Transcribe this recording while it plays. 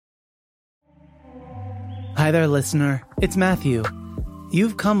Hi there, listener. It's Matthew.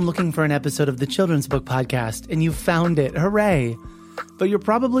 You've come looking for an episode of the Children's Book Podcast, and you've found it. Hooray! But you're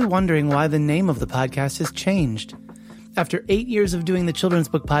probably wondering why the name of the podcast has changed. After 8 years of doing the Children's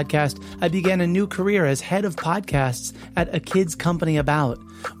Book Podcast, I began a new career as head of podcasts at A Kids Company About,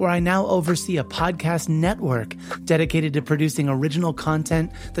 where I now oversee a podcast network dedicated to producing original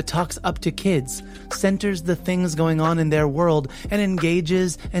content that talks up to kids, centers the things going on in their world, and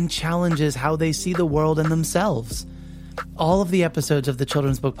engages and challenges how they see the world and themselves. All of the episodes of the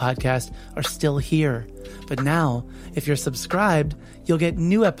Children's Book Podcast are still here. But now, if you're subscribed, you'll get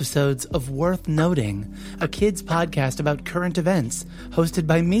new episodes of Worth Noting, a kids podcast about current events, hosted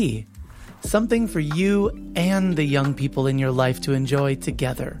by me. Something for you and the young people in your life to enjoy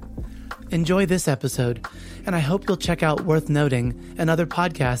together. Enjoy this episode, and I hope you'll check out Worth Noting and other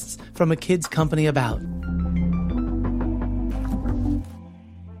podcasts from A Kids Company About.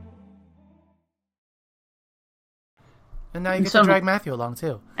 And now you get to drag Matthew along,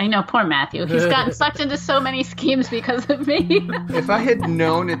 too. I know, poor Matthew. He's gotten sucked into so many schemes because of me. If I had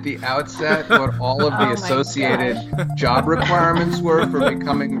known at the outset what all of the associated job requirements were for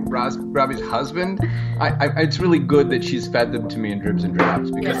becoming Robbie's husband, it's really good that she's fed them to me in dribs and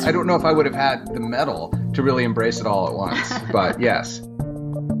drabs, because I don't know if I would have had the mettle to really embrace it all at once. But yes.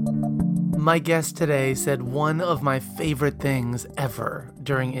 My guest today said one of my favorite things ever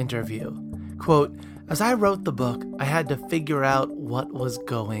during interview. Quote, "As I wrote the book, I had to figure out what was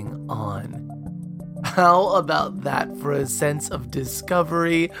going on." How about that for a sense of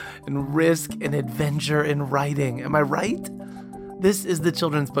discovery and risk and adventure in writing? Am I right? This is the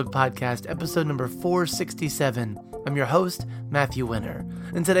Children's Book Podcast, episode number 467. I'm your host, Matthew Winner,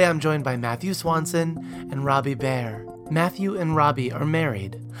 and today I'm joined by Matthew Swanson and Robbie Baer. Matthew and Robbie are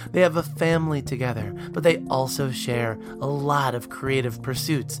married. They have a family together, but they also share a lot of creative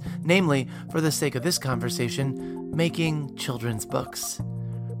pursuits, namely, for the sake of this conversation, making children's books.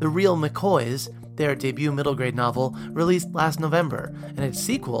 The Real McCoys, their debut middle grade novel, released last November, and its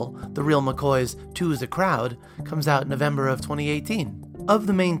sequel, The Real McCoys, Two's a Crowd, comes out in November of 2018. Of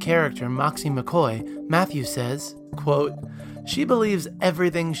the main character, Moxie McCoy, Matthew says, quote, "She believes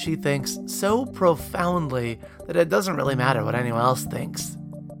everything she thinks so profoundly that it doesn't really matter what anyone else thinks."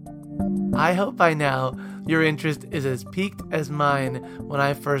 I hope by now your interest is as piqued as mine when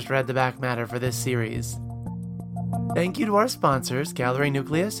I first read the back matter for this series. Thank you to our sponsors, Gallery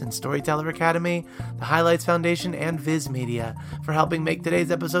Nucleus and Storyteller Academy, the Highlights Foundation, and Viz Media for helping make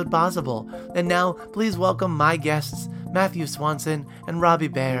today's episode possible. And now, please welcome my guests, Matthew Swanson and Robbie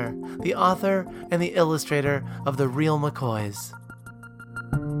Baer, the author and the illustrator of The Real McCoys.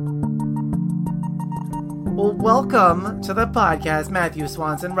 Well, welcome to the podcast, Matthew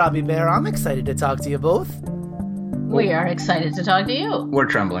Swanson, Robbie Baer. I'm excited to talk to you both. We are excited to talk to you. We're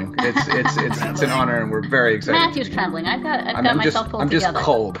trembling. It's an honor, and we're very excited. Matthew's trembling. I've got myself pulled together. I'm just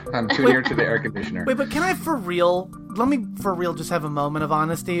cold. I'm too near to the air conditioner. Wait, but can I let me for real just have a moment of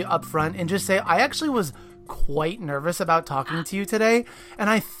honesty up front and just say I actually was quite nervous about talking to you today, and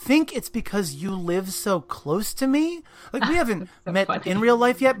I think it's because you live so close to me. Like, we haven't met in real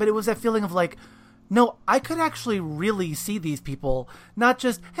life yet, but it was that feeling of like, no, I could actually really see these people, not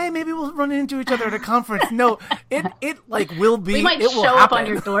just, hey, maybe we'll run into each other at a conference. No, it like will be. We might it show will up happen. on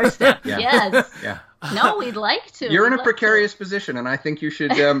your doorstep. Yeah. Yes. Yeah. No, we'd like to. You're in a precarious position, and I think you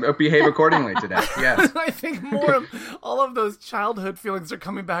should behave accordingly today. Yes. I think more of all of those childhood feelings are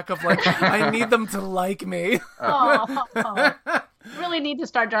coming back of like, I need them to like me. Oh. You really need to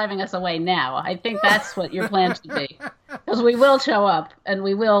start driving us away now. I think that's what your plan should be. Because we will show up, and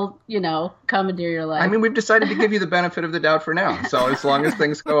we will, commandeer your life. I mean, we've decided to give you the benefit of the doubt for now. So as long as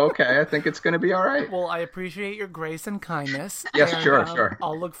things go okay, I think it's going to be all right. Well, I appreciate your grace and kindness. Yes, and, sure.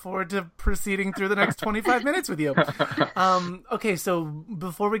 I'll look forward to proceeding through the next 25 minutes with you. Okay, so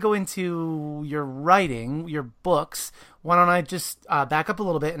before we go into your writing, your books, why don't I just back up a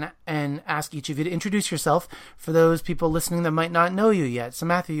little bit and ask each of you to introduce yourself for those people listening that might not know you yet. So,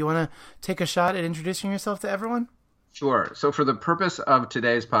 Matthew, you want to take a shot at introducing yourself to everyone? Sure. So for the purpose of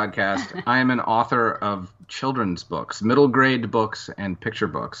today's podcast, I am an author of children's books, middle grade books, and picture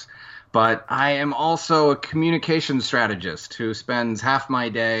books. But I am also a communication strategist who spends half my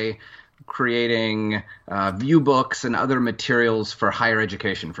day creating view books and other materials for higher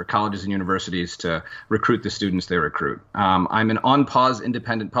education, for colleges and universities to recruit the students they recruit. I'm an on-pause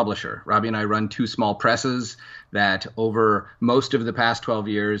independent publisher. Robbie and I run two small presses that over most of the past 12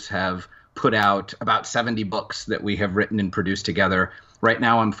 years have put out about 70 books that we have written and produced together. Right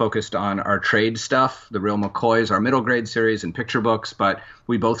now I'm focused on our trade stuff, The Real McCoys, our middle grade series, and picture books, but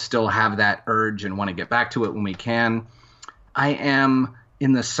we both still have that urge and want to get back to it when we can. I am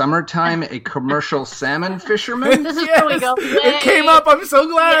in the summertime, a commercial salmon fisherman. This is where we go. It came up. I'm so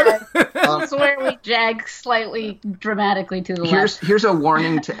glad. This is where we jag slightly dramatically to the left. Here's a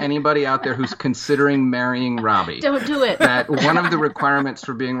warning to anybody out there who's considering marrying Robbie. Don't do it. That one of the requirements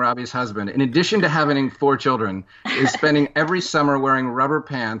for being Robbie's husband, in addition to having 4 children, is spending every summer wearing rubber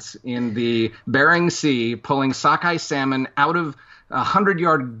pants in the Bering Sea, pulling sockeye salmon out of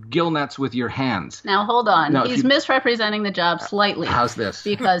 100-yard gill nets with your hands. Now hold on. No, He's misrepresenting the job slightly. How's this?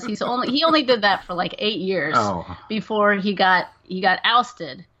 Because he only did that for like 8 years before he got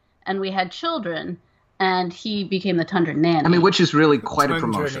ousted, and we had children, and he became the Tundra nanny. I mean, which is really quite a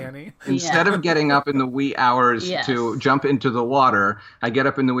Tundra promotion. nanny. Instead of getting up in the wee hours to jump into the water, I get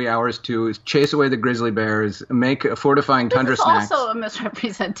up in the wee hours to chase away the grizzly bears, make fortifying tundra snacks. This is also a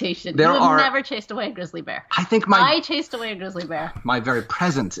misrepresentation. You have never chased away a grizzly bear. I think I chased away a grizzly bear. My very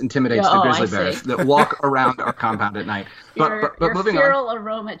presence intimidates the grizzly bears that walk around our compound at night. But moving feral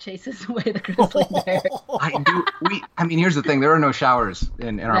aroma chases away the grizzly bear. I mean, here's the thing. There are no showers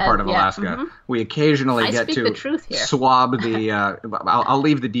in our part of Alaska. Mm-hmm. We occasionally get speak to the truth here. swab the I'll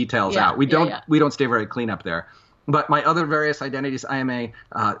leave the details out. We don't stay very clean up there. But my other various identities, I am a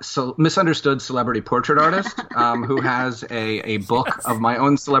misunderstood celebrity portrait artist who has a book of my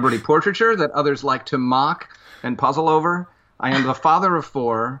own celebrity portraiture that others like to mock and puzzle over. I am the father of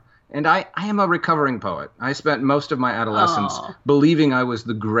 4, and I am a recovering poet. I spent most of my adolescence believing I was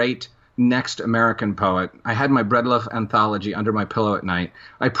the great next American poet. I had my Breadloaf anthology under my pillow at night.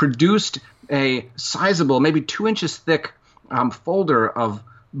 I produced a sizable, maybe 2 inches thick folder of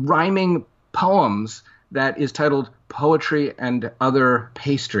rhyming poems that is titled Poetry and Other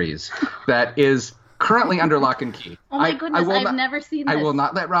Pastries that is currently under lock and key. Oh my goodness, I've never seen this. I will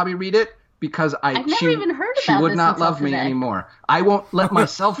not let Robbie read it because I've never even heard about she would this not until love me today. anymore. I won't let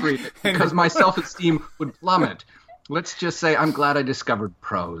myself read it because my self-esteem would plummet. Let's just say I'm glad I discovered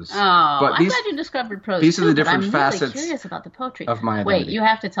prose. Oh, I'm glad you discovered prose. These are the too, different I'm facets really curious about the poetry of my Wait, identity. you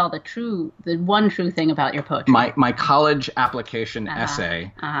have to tell the one true thing about your poetry. My college application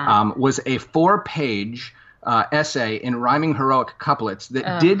essay was a 4-page essay in rhyming heroic couplets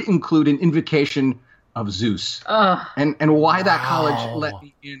that did include an invocation of Zeus. And why that college let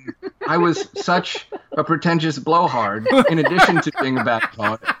me in. I was such a pretentious blowhard, in addition to being a bad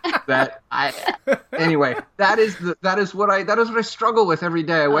poet, that anyway, that is what I struggle with every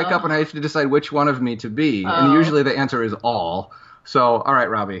day. I wake up and I have to decide which one of me to be. And usually the answer is all. So, all right,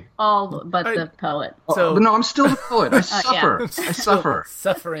 Robbie. All but the poet. So, no, I'm still the poet. I suffer. I suffer.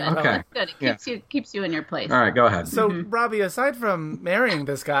 Suffering. Okay. That's good. It keeps you in your place. All right, go ahead. So, Robbie, aside from marrying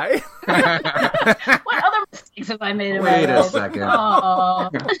this guy, what other mistakes have I made? Wait a second.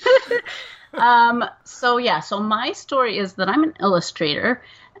 So my story is that I'm an illustrator,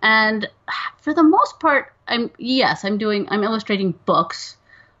 and for the most part, I'm illustrating books.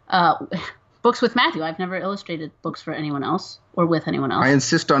 Books with Matthew. I've never illustrated books for anyone else or with anyone else. I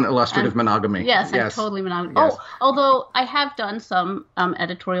insist on illustrative monogamy. Yes, I'm totally monogamous. Yes. Although I have done some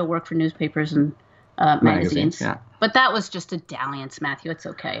editorial work for newspapers and magazines. Yeah. But that was just a dalliance, Matthew. It's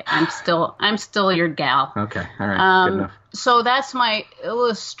okay. I'm still your gal. Okay. All right. Good enough. So that's my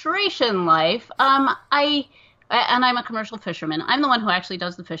illustration life. I'm a commercial fisherman. I'm the one who actually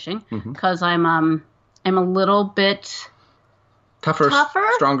does the fishing because I'm a little bit Tougher,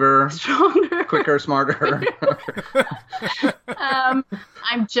 stronger, quicker, smarter.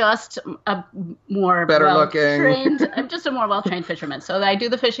 I'm just a more better well-trained. looking. I'm just a more well-trained fisherman. So I do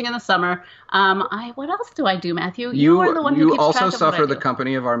the fishing in the summer. What else do I do, Matthew? You are the one who keeps also track of what I suffer do. the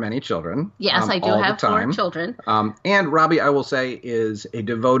company of our many children. Yes, I do have 4 children. And Robbie, I will say, is a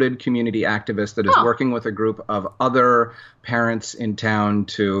devoted community activist that is working with a group of other parents in town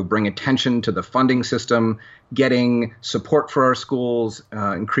to bring attention to the funding system, getting support for our schools,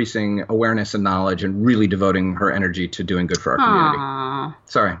 increasing awareness and knowledge, and really devoting her energy to doing good for our community. Aww.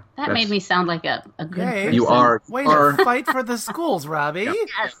 Sorry. That made me sound like a good person. You are. Way to fight for the schools, Robbie.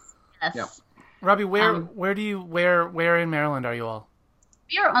 Yes. Yep. Robbie, where in Maryland are you all?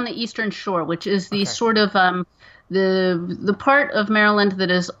 We are on the Eastern Shore, which is the sort of the part of Maryland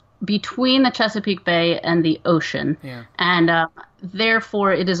that is between the Chesapeake Bay and the ocean. Yeah. And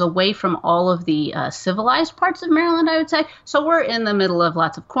therefore, it is away from all of the civilized parts of Maryland, I would say. So we're in the middle of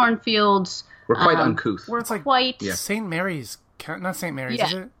lots of cornfields. We're quite uncouth. We're like St. Mary's, not St. Mary's,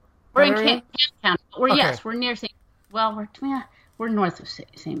 is it? We're in Kent County. We're near St. Well, we're north of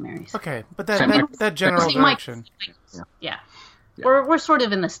St. Mary's. Okay, but that general direction. Yeah. We're sort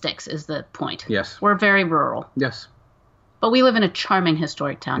of in the sticks, is the point. Yes. We're very rural. Yes. But we live in a charming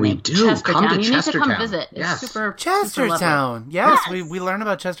historic town named Chestertown. Come to you need to come Chestertown. visit. Yes. It's super Chestertown. Yes. We learn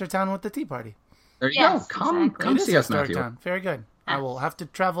about Chestertown with the Tea Party. There you Yes, go. Come It is see us, historic Matthew. town. Very good. I will have to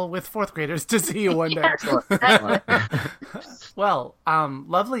travel with fourth graders to see you one day. Well,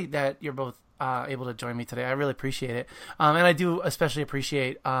 lovely that you're both able to join me today. I really appreciate it. And I do especially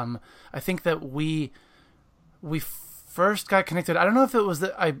appreciate, I think that we first got connected. I don't know if it was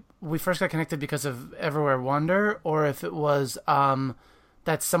that we first got connected because of Everywhere Wonder, or if it was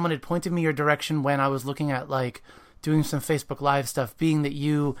that someone had pointed me your direction when I was looking at like doing some Facebook Live stuff, being that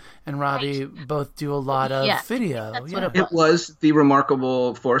you and Robbie both do a lot of video. It was the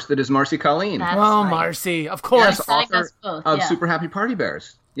remarkable force that is Marcy Colleen. Marcy, of course. Yes, author of Super Happy Party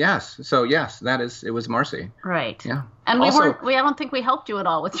Bears. Yes. So yes, it was Marcy. Right. Yeah. And I don't think we helped you at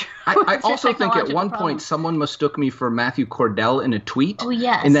all with your I also think at one point someone mistook me for Matthew Cordell in a tweet. Oh,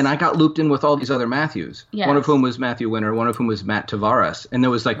 yes. And then I got looped in with all these other Matthews. Yes. One of whom was Matthew Winter, one of whom was Matt Tavares. And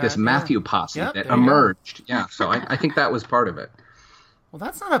there was like this Matthew posse that emerged. Yeah. So I think that was part of it. Well,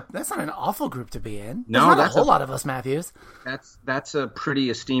 that's not an awful group to be in. No, There's not a whole lot of us Matthews. That's a pretty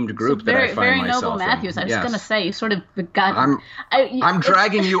esteemed group that I find very myself noble in. Matthews. I was going to say, you sort of got. I'm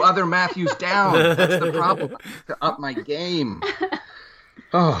dragging you other Matthews down. That's the problem. To up my game.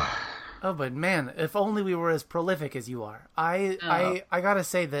 Oh, but man, if only we were as prolific as you are. I gotta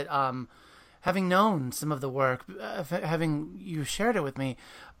say that having known some of the work, having you shared it with me,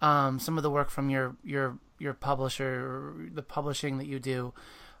 some of the work from your publisher, the publishing that you do,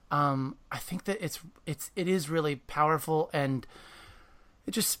 I think that it is really powerful, and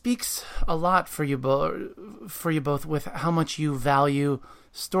it just speaks a lot for you both with how much you value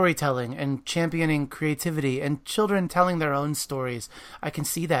storytelling and championing creativity and children telling their own stories. I can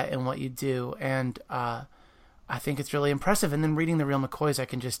see that in what you do, and I think it's really impressive. And then reading The Real McCoys, I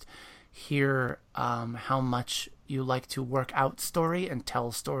can just hear how much you like to work out story and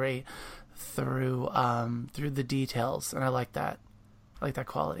tell story through the details, and I like that. I like that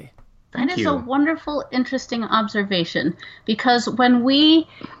quality. That is a wonderful, interesting observation, because when we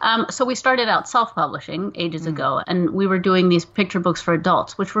started out self-publishing ages ago, and we were doing these picture books for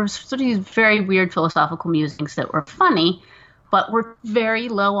adults, which were sort of these very weird philosophical musings that were funny, but were very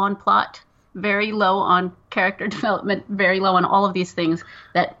low on plot, very low on character development, very low on all of these things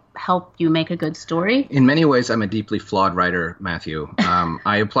that help you make a good story. In many ways, I'm a deeply flawed writer, Matthew.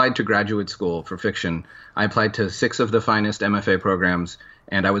 I applied to graduate school for fiction. I applied to 6 of the finest MFA programs,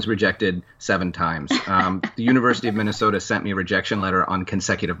 and I was rejected 7 times. The University of Minnesota sent me a rejection letter on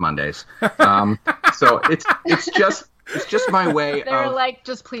consecutive Mondays. So it's just my way. They were like,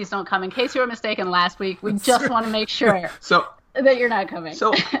 just please don't come. In case you were mistaken last week, we just want to make sure. That you're not coming.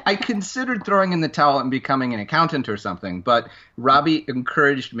 So I considered throwing in the towel and becoming an accountant or something, but Robbie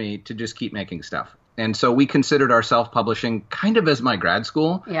encouraged me to just keep making stuff. And so we considered our self-publishing kind of as my grad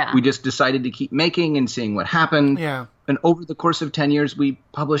school. Yeah. We just decided to keep making and seeing what happened. Yeah. And over the course of 10 years, we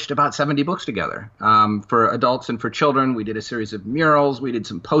published about 70 books together. For adults and for children, we did a series of murals. We did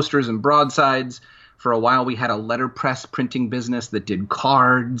some posters and broadsides. For a while, we had a letterpress printing business that did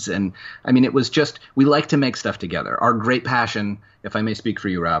cards. And I mean, it was just, we like to make stuff together. Our great passion, if I may speak for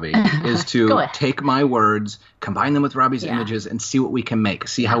you, Robbie, is to take my words, combine them with Robbie's images, and see what we can make,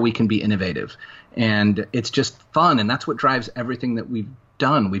 see how we can be innovative. And it's just fun. And that's what drives everything that we've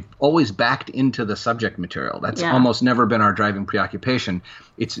done. We've always backed into the subject material. That's almost never been our driving preoccupation.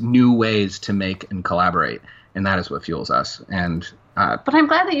 It's new ways to make and collaborate. And that is what fuels us. And but I'm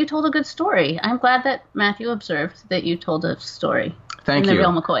glad that you told a good story. I'm glad that Matthew observed that you told a story. Thank you. The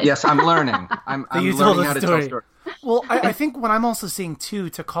Real McCoys. Yes, I'm learning. I'm learning how to tell stories. Well, I think what I'm also seeing too,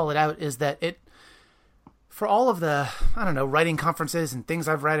 to call it out, is that for all of the, writing conferences and things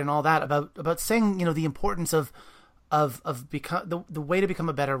I've read and all that about saying, the importance of become the way to become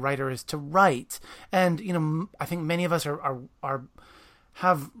a better writer is to write. And, I think many of us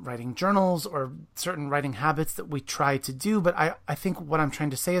have writing journals or certain writing habits that we try to do. But I think what I'm trying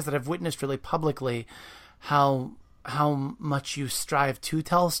to say is that I've witnessed really publicly how much you strive to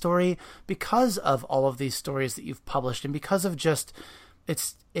tell a story because of all of these stories that you've published, and because of just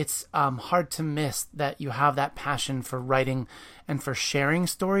it's hard to miss that you have that passion for writing and for sharing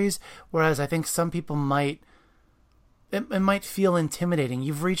stories. Whereas I think some people it might feel intimidating.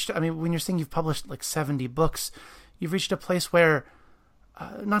 You've reached, when you're saying you've published like 70 books, you've reached a place where,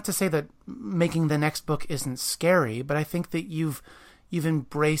 not to say that making the next book isn't scary, but I think that you've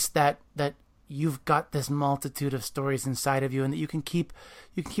embraced that you've got this multitude of stories inside of you, and that you can keep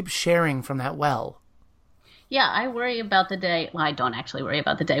sharing from that well. Yeah, I worry about the day. Well, I don't actually worry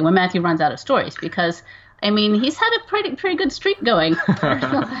about the day when Matthew runs out of stories, because he's had a pretty good streak going for the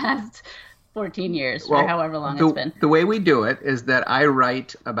last 14 years or however long it's been. The way we do it is that I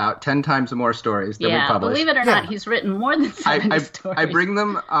write about 10 times more stories than we publish. Believe it or not, he's written more than 70 stories. I bring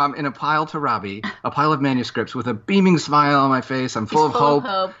them in a pile to Robbie, a pile of manuscripts with a beaming smile on my face. I'm full of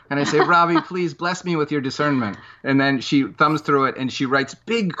hope. And I say, Robbie, please bless me with your discernment. And then she thumbs through it and she writes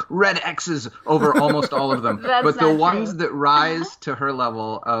big red X's over almost all of them. But the ones that rise to her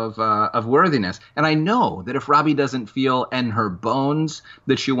level of worthiness. And I know that if Robbie doesn't feel in her bones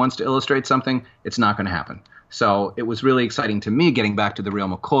that she wants to illustrate something, it's not going to happen. So it was really exciting to me, getting back to the real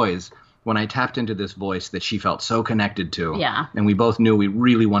McCoys, when I tapped into this voice that she felt so connected to. Yeah. And we both knew we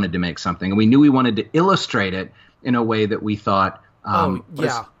really wanted to make something. And we knew we wanted to illustrate it in a way that we thought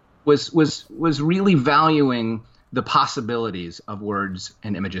was really valuing the possibilities of words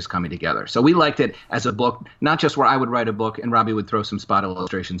and images coming together. So we liked it as a book, not just where I would write a book and Robbie would throw some spot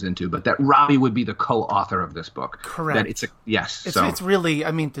illustrations into, but that Robbie would be the co-author of this book. Correct. That It's really,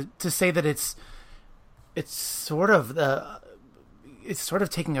 I mean, to say that it's sort of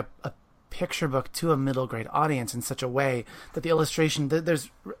taking a picture book to a middle grade audience in such a way that there's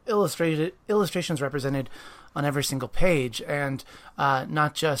illustrations represented on every single page, and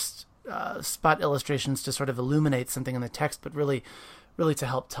not just spot illustrations to sort of illuminate something in the text, but really to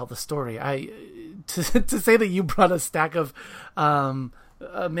help tell the story. To say that you brought a stack of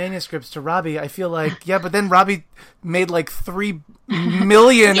manuscripts to Robbie, I feel like, but then Robbie made like 3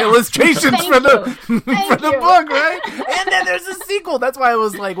 million illustrations for the book, right? And then there's a sequel. That's why I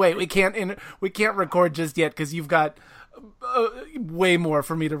was like, wait, we can't record just yet because you've got way more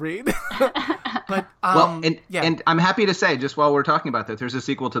for me to read. But and I'm happy to say, just while we're talking about that, there's a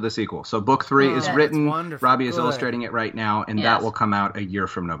sequel to the sequel. So book 3 is written. Robbie is illustrating it right now, and that will come out a year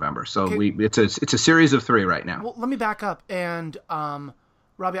from November. So it's a series of 3 right now. Well, let me back up, and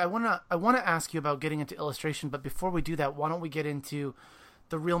Robbie, I wanna ask you about getting into illustration, but before we do that, why don't we get into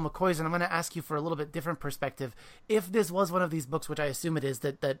the real McCoys? And I'm going to ask you for a little bit different perspective. If this was one of these books, which I assume it is,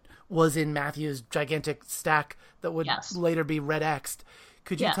 that was in Matthew's gigantic stack that would later be red X'd,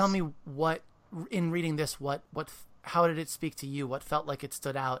 could you tell me what, in reading this, how did it speak to you? What felt like it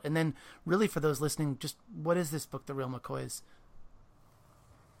stood out? And then really for those listening, just what is this book, The Real McCoys?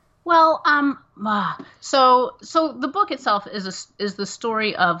 Well, so the book itself is the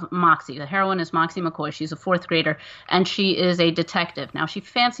story of Moxie. The heroine is Moxie McCoy. She's a 4th grader, and she is a detective. Now, she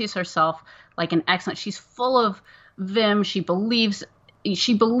fancies herself like an excellent. She's full of vim. She believes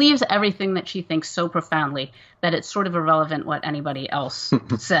everything that she thinks so profoundly that it's sort of irrelevant what anybody else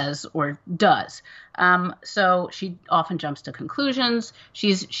says or does. So she often jumps to conclusions.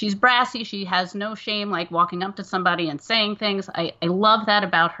 She's brassy. She has no shame, like walking up to somebody and saying things. I love that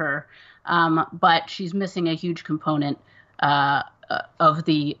about her. But she's missing a huge component of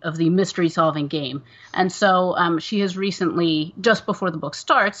the mystery solving game. And so she has recently, just before the book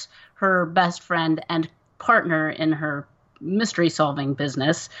starts, her best friend and partner in her mystery solving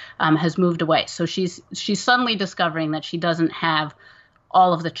business has moved away. So she's suddenly discovering that she doesn't have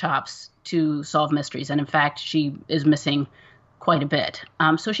all of the chops to solve mysteries. And in fact, she is missing quite a bit.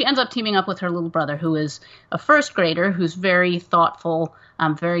 So she ends up teaming up with her little brother, who is a 1st grader, who's very thoughtful,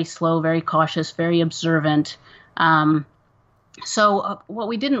 very slow, very cautious, very observant. So what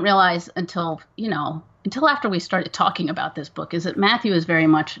we didn't realize until after we started talking about this book is that Matthew is very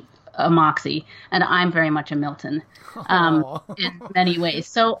much a Moxie, and I'm very much a Milton in many ways.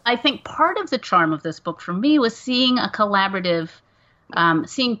 So I think part of the charm of this book for me was seeing a collaborative,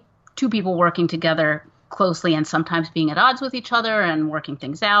 seeing 2 people working together closely and sometimes being at odds with each other and working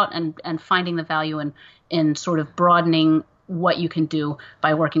things out and finding the value in sort of broadening what you can do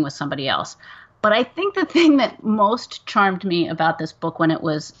by working with somebody else. But I think the thing that most charmed me about this book, when it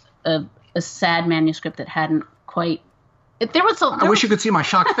was a sad manuscript that hadn't quite I wish you could see my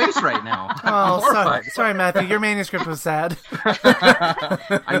shocked face right now. Oh, sorry, Matthew. Your manuscript was sad.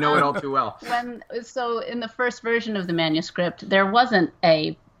 I know it all too well. So in the first version of the manuscript, there wasn't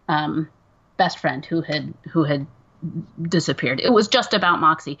a best friend who had disappeared. It was just about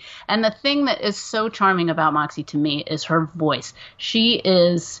Moxie. And the thing that is so charming about Moxie to me is her voice. She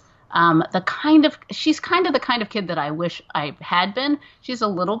is she's kind of the kind of kid that I wish I had been. She's a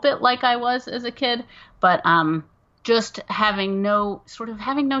little bit like I was as a kid, but just having no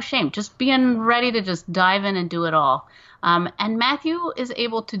shame, just being ready to just dive in and do it all. And Matthew is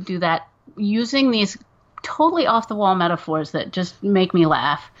able to do that using these totally off the wall metaphors that just make me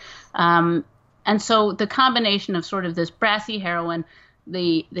laugh. And so the combination of sort of this brassy heroine,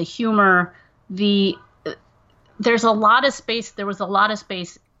 the humor, there was a lot of space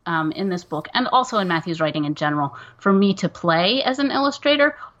in this book, and also in Matthew's writing in general, for me to play as an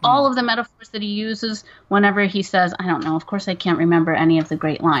illustrator. All of the metaphors that he uses whenever he says, I don't know, of course I can't remember any of the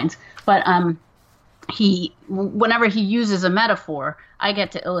great lines, but whenever he uses a metaphor, I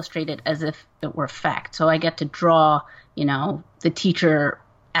get to illustrate it as if it were fact. So I get to draw, the teacher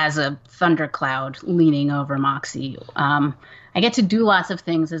as a thundercloud leaning over Moxie. I get to do lots of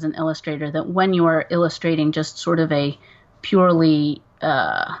things as an illustrator that when you are illustrating just sort of a purely,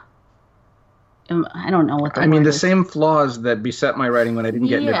 I don't know what the word the is. same flaws that beset my writing when I didn't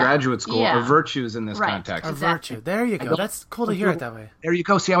get into graduate school are virtues in this Right. context. A virtue. There you go. That's cool to hear it that way. There you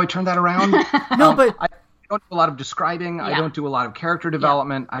go. See how I turned that around? No, but I don't do a lot of describing. I Yeah. don't do a lot of character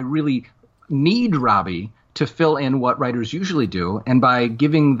development. I really need Robbie to fill in what writers usually do. And by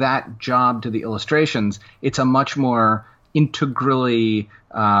giving that job to the illustrations, it's a much more integrally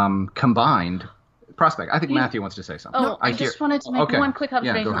combined prospect. I think Matthew wants to say something. Oh, I just wanted to make one quick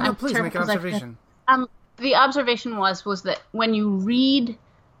observation. go ahead. no, please make an observation. The observation was that when you read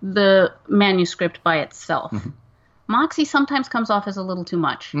the manuscript by itself, Moxie sometimes comes off as a little too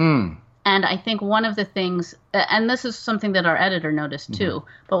much. And I think one of the things, and this is something that our editor noticed too,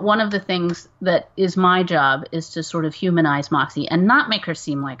 but one of the things that is my job is to sort of humanize Moxie and not make her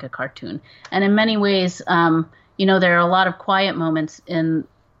seem like a cartoon. And in many ways, there are a lot of quiet moments in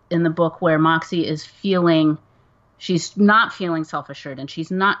the book where Moxie is she's not feeling self-assured, and she's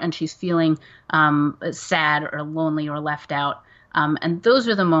feeling sad or lonely or left out. And those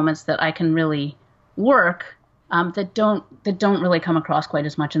are the moments that I can really work that don't really come across quite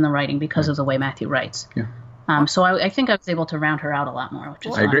as much in the writing because of the way Matthew writes. Yeah. So I think I was able to round her out a lot more, which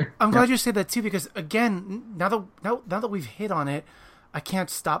is I agree. I'm glad you said that too, because again, now that we've hit on it, I can't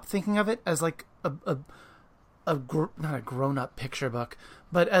stop thinking of it as like not a grown-up picture book,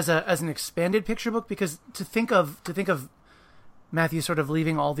 but as an expanded picture book, because to think of Matthew sort of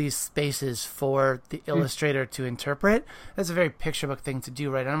leaving all these spaces for the illustrator to interpret, that's a very picture book thing to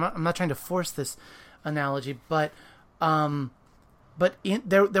do, right? And I'm not trying to force this analogy, but there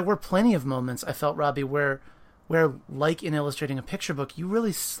were plenty of moments I felt, Robbie, where like in illustrating a picture book, you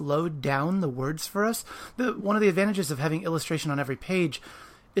really slowed down the words for us. One of the advantages of having illustration on every page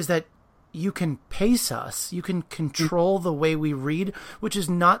is that you can pace us, you can control the way we read, which is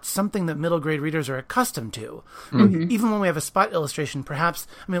not something that middle grade readers are accustomed to. Even when we have a spot illustration, perhaps,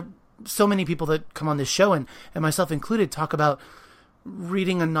 so many people that come on this show, and myself included, talk about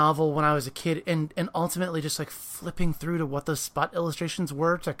reading a novel when I was a kid and ultimately just like flipping through to what those spot illustrations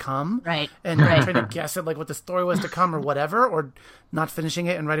were to come. Right. And trying to guess at like what the story was to come or whatever, or not finishing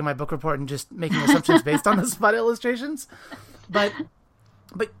it and writing my book report and just making assumptions based on the spot illustrations. But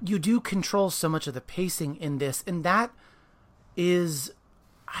you do control so much of the pacing in this, and that is,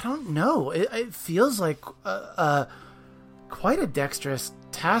 I don't know, it feels like quite a dexterous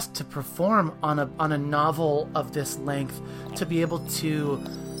task to perform on a novel of this length, to be able to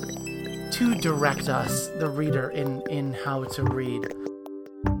direct us, the reader, in how to read.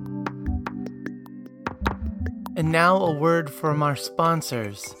 And now a word from our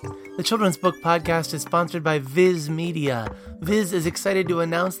sponsors. The Children's Book Podcast is sponsored by Viz Media. Viz is excited to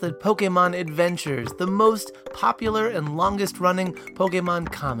announce that Pokemon Adventures, the most popular and longest-running Pokemon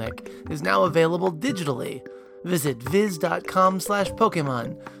comic, is now available digitally. Visit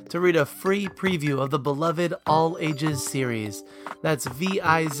viz.com/Pokemon to read a free preview of the beloved All Ages series. That's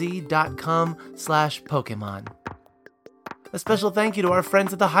viz.com/Pokemon. A special thank you to our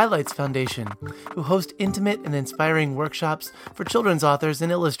friends at the Highlights Foundation, who host intimate and inspiring workshops for children's authors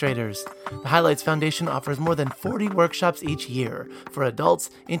and illustrators. The Highlights Foundation offers more than 40 workshops each year for adults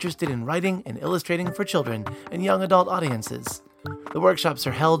interested in writing and illustrating for children and young adult audiences. The workshops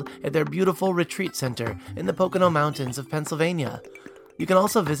are held at their beautiful retreat center in the Pocono Mountains of Pennsylvania. You can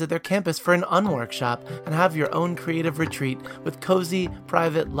also visit their campus for an unworkshop and have your own creative retreat with cozy,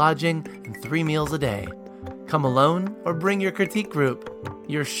 private lodging and 3 meals a day. Come alone or bring your critique group.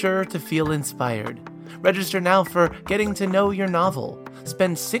 You're sure to feel inspired. Register now for Getting to Know Your Novel.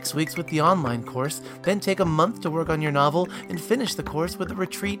 Spend 6 weeks with the online course, then take a month to work on your novel and finish the course with a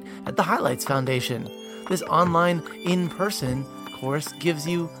retreat at the Highlights Foundation. This online, in-person course gives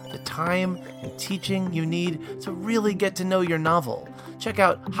you the time and teaching you need to really get to know your novel. Check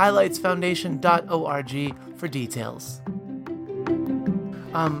out highlightsfoundation.org for details.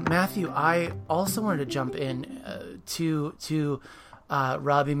 Matthew, I also wanted to jump in to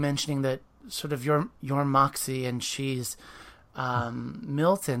Robbie mentioning that sort of your Moxie and she's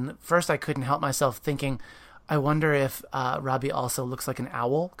Milton. First, I couldn't help myself thinking, I wonder if Robbie also looks like an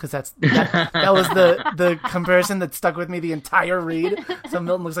owl, because that was the comparison that stuck with me the entire read. So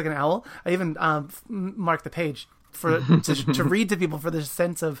Milton looks like an owl. I even marked the page. to read to people for the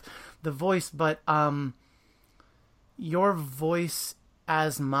sense of the voice, but your voice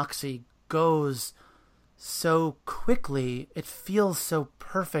as Moxie goes so quickly. It feels so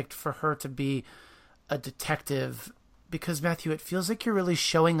perfect for her to be a detective, because Matthew, it feels like you're really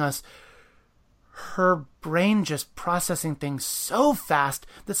showing us her brain just processing things so fast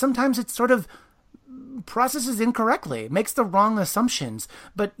that sometimes it sort of processes incorrectly, makes the wrong assumptions,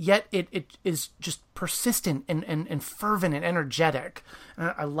 but yet it is just persistent and fervent and energetic.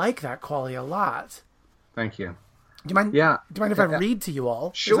 And I like that quality a lot. Thank you. Do you mind? Yeah. Do you mind if I read to you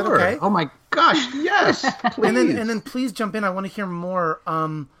all? Sure. Is that okay? Oh my gosh, yes. Please. And then please jump in. I want to hear more.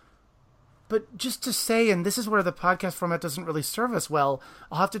 But just to say, and this is where the podcast format doesn't really serve us well,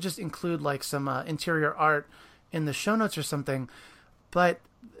 I'll have to just include like some interior art in the show notes or something. But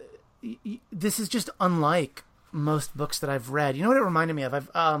this is just unlike most books that I've read. You know what it reminded me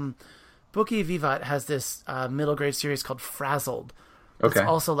of? Bookie Vivat has this middle grade series called Frazzled. It's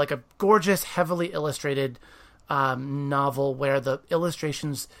also like a gorgeous, heavily illustrated novel where the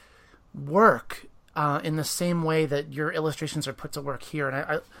illustrations work in the same way that your illustrations are put to work here. And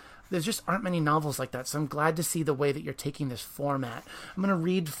I there just aren't many novels like that, so I'm glad to see the way that you're taking this format. I'm going to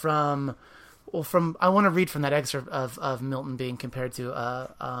read from that excerpt of Milton being compared to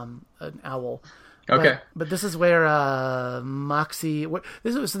an owl. Okay. But this is where Moxie.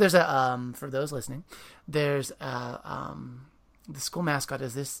 There's a for those listening, there's the school mascot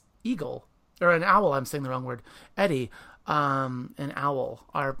is this eagle or an owl. I'm saying the wrong word. Eddie. An owl.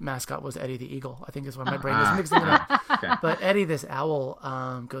 Our mascot was Eddie the eagle, I think is what my brain is mixing it up. Okay. But Eddie, this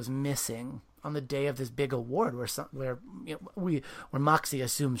owl, goes missing on the day of this big award where Moxie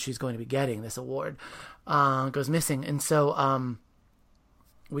assumes she's going to be getting this award. Goes missing, and so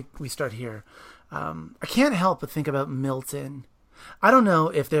we start here. I can't help but think about Milton. I don't know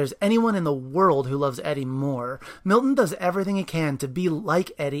if there's anyone in the world who loves Eddie more. Milton does everything he can to be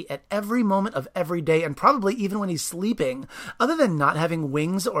like Eddie at every moment of every day, and probably even when he's sleeping. Other than not having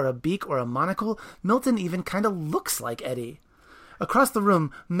wings or a beak or a monocle, Milton even kind of looks like Eddie. Across the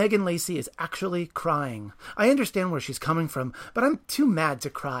room, Megan Lacey is actually crying. I understand where she's coming from, but I'm too mad to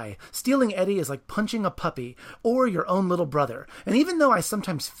cry. Stealing Eddie is like punching a puppy, or your own little brother. And even though I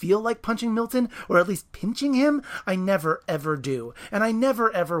sometimes feel like punching Milton, or at least pinching him, I never ever do. And I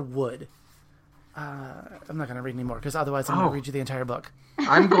never ever would. I'm not going to read anymore, because otherwise I'm going to read you the entire book.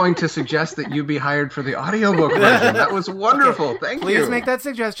 I'm going to suggest that you be hired for the audiobook version. That was wonderful. Okay. Thank you. Please make that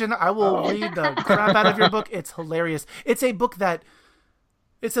suggestion. I will read the crap out of your book. It's hilarious. It's a book.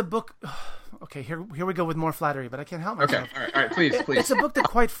 Okay, here we go with more flattery, but I can't help myself. Okay, all right, please. It's a book that,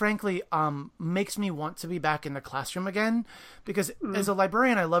 quite frankly, makes me want to be back in the classroom again, because as a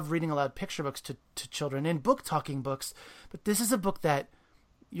librarian, I love reading aloud picture books to children and book-talking books, but this is a book that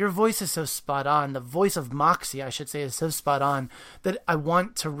your voice is so spot on. The voice of Moxie, I should say, is so spot on that I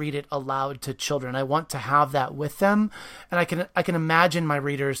want to read it aloud to children. I want to have that with them, and I can imagine my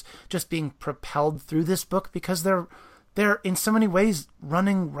readers just being propelled through this book because they're in so many ways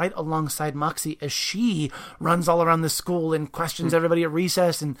running right alongside Moxie as she runs all around the school and questions everybody at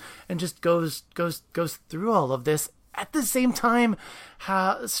recess and just goes through all of this at the same time,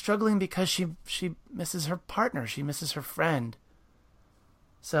 struggling because she misses her partner, she misses her friend.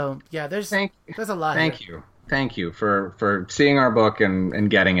 So yeah, there's a lot. Thank you for seeing our book and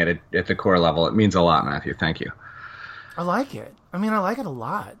getting it at the core level. It means a lot, Matthew. Thank you. I like it. I mean, I like it a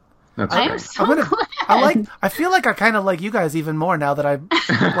lot. That's I am so glad. I feel like I kind of like you guys even more now that I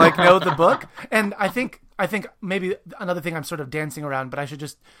know the book. And I think maybe another thing I'm sort of dancing around, but I should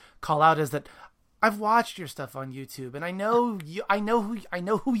just call out is that I've watched your stuff on YouTube, and I know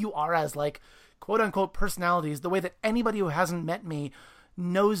who you are as like quote unquote personalities. The way that anybody who hasn't met me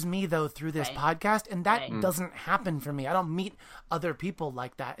knows me though through this podcast, and that doesn't happen for me. I don't meet other people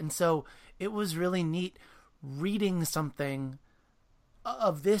like that, and so it was really neat reading something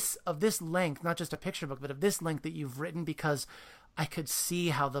of this length, not just a picture book, but of this length that you've written, because I could see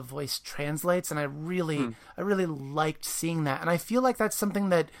how the voice translates, and I really liked seeing that. And I feel like that's something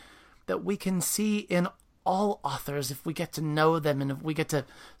that we can see in all authors if we get to know them and if we get to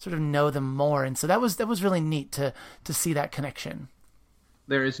sort of know them more. And so that was really neat to see that connection.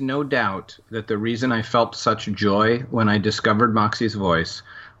 There is no doubt that the reason I felt such joy when I discovered Moxie's voice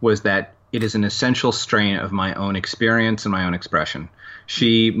was that it is an essential strain of my own experience and my own expression.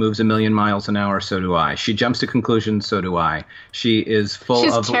 She moves 1,000,000 miles an hour, so do I. She jumps to conclusions, so do I. She is full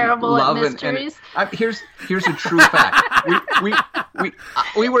She's of terrible love at mysteries. Here's a true fact.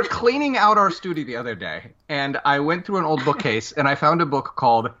 We were cleaning out our studio the other day, and I went through an old bookcase, and I found a book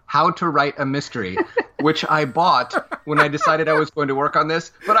called How to Write a Mystery. which I bought when I decided I was going to work on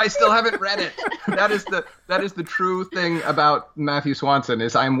this, but I still haven't read it. That is the true thing about Matthew Swanson,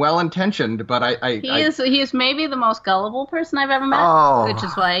 is I'm well-intentioned, but he is maybe the most gullible person I've ever met, which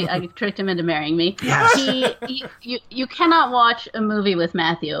is why I tricked him into marrying me. Yes. You cannot watch a movie with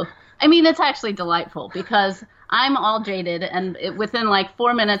Matthew. I mean, it's actually delightful because I'm all jaded, and within like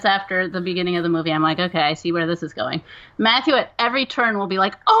 4 minutes after the beginning of the movie, I'm like, okay, I see where this is going. Matthew at every turn will be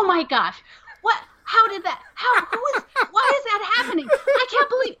like, oh my gosh, what? How did that? Why is that happening? I can't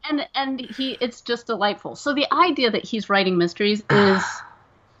believe. And it's just delightful. So the idea that he's writing mysteries is,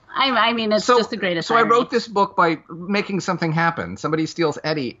 I mean, it's just the greatest. So irony. I wrote this book by making something happen. Somebody steals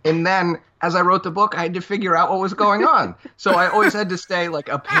Eddie, and then as I wrote the book, I had to figure out what was going on. So I always had to stay like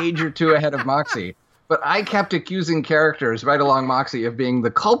a page or two ahead of Moxie. But I kept accusing characters right along Moxie of being the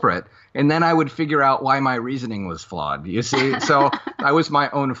culprit, and then I would figure out why my reasoning was flawed, you see? So I was my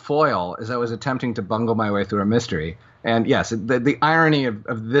own foil as I was attempting to bungle my way through a mystery. And yes, the irony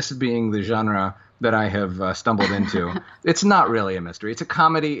of this being the genre that I have stumbled into, it's not really a mystery. It's a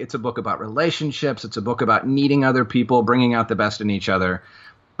comedy. It's a book about relationships. It's a book about meeting other people, bringing out the best in each other.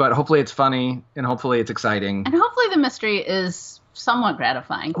 But hopefully it's funny, and hopefully it's exciting. And hopefully the mystery is somewhat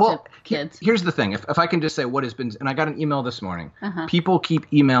gratifying to kids. Here's the thing. If I can just say what has been, and I got an email this morning. People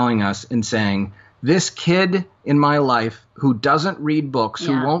keep emailing us and saying, this kid in my life who doesn't read books,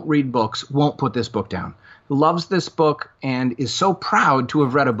 who won't read books, won't put this book down. Loves this book and is so proud to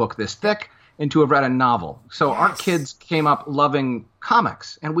have read a book this thick and to have read a novel. So our kids came up loving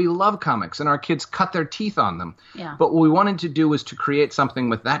comics, and we love comics, and our kids cut their teeth on them. Yeah. But what we wanted to do was to create something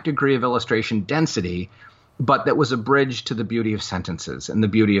with that degree of illustration density, but that was a bridge to the beauty of sentences and the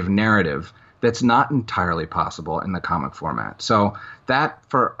beauty of narrative that's not entirely possible in the comic format. So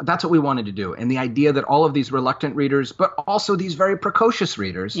that's what we wanted to do. And the idea that all of these reluctant readers, but also these very precocious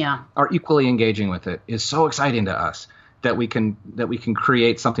readers, are equally engaging with it is so exciting to us that we can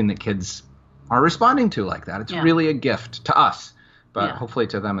create something that kids are responding to like that. It's really a gift to us, but hopefully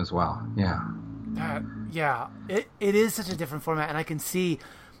to them as well. Yeah. It is such a different format, and I can see,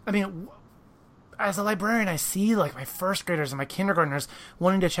 I mean, as a librarian, I see like my first graders and my kindergartners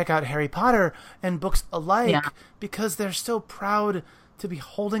wanting to check out Harry Potter and books alike because they're so proud to be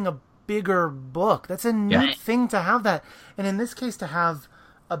holding a bigger book. That's a neat thing to have that. And in this case, to have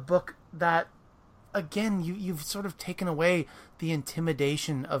a book that, again, you've sort of taken away the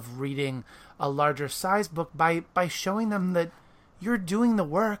intimidation of reading a larger size book by showing them that you're doing the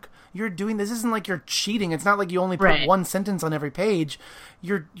work. This isn't like you're cheating. It's not like you only put one sentence on every page.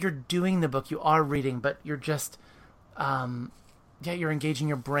 You're doing the book. You are reading, but you're just you're engaging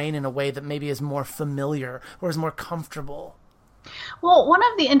your brain in a way that maybe is more familiar or is more comfortable. Well, one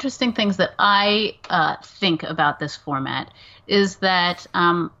of the interesting things that I think about this format is that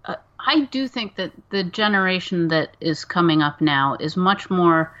I do think that the generation that is coming up now is much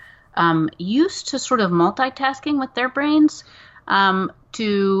more used to sort of multitasking with their brains,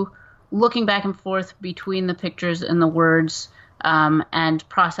 to looking back and forth between the pictures and the words, and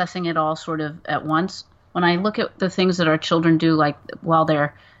processing it all sort of at once. When I look at the things that our children do, like while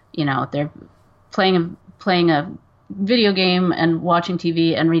they're playing a video game and watching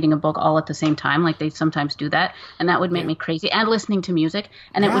TV and reading a book all at the same time, like they sometimes do that, and that would make me crazy, and listening to music,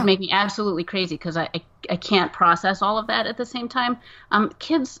 and it would make me absolutely crazy because I can't process all of that at the same time.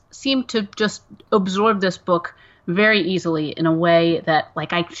 Kids seem to just absorb this book very easily in a way that,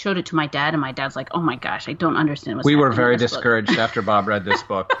 like, I showed it to my dad, and my dad's like, oh my gosh, I don't understand what's happening. We were very discouraged after Bob read this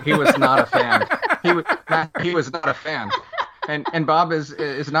book. He was not a fan. He was not a fan. And Bob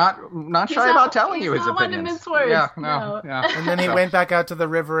is not shy about telling you his opinions. He's not one to mince words. No. And then he went back out to the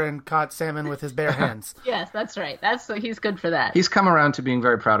river and caught salmon with his bare hands. Yes, that's right. He's good for that. He's come around to being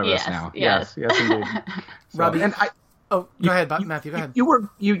very proud of us now. Yes, indeed. Robbie, go ahead, Matthew. Go ahead.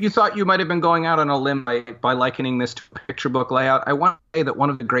 You thought you might have been going out on a limb by likening this to a picture book layout. I want to say that one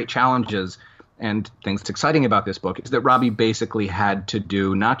of the great challenges and things that's exciting about this book is that Robbie basically had to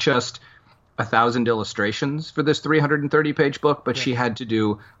do not just 1,000 illustrations for this 330-page book, but she had to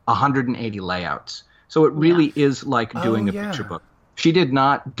do 180 layouts. So it really is like doing a picture book. She did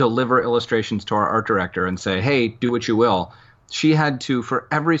not deliver illustrations to our art director and say, hey, do what you will. She had to, for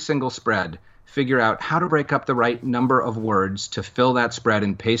every single spread, figure out how to break up the right number of words to fill that spread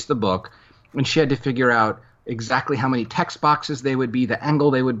and paste the book. And she had to figure out exactly how many text boxes they would be, the angle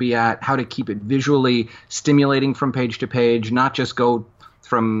they would be at, how to keep it visually stimulating from page to page, not just go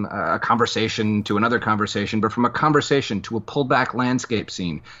from a conversation to another conversation, but from a conversation to a pulled back landscape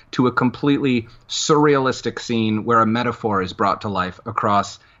scene to a completely surrealistic scene where a metaphor is brought to life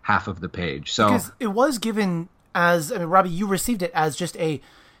across half of the page. So because it was given as, Robbie, you received it as just a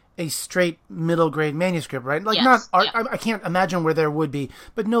a straight middle grade manuscript, right? Like Yes, not art. yeah. I can't imagine where there would be,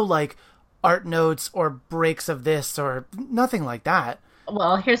 but no like art notes or breaks of this or nothing like that.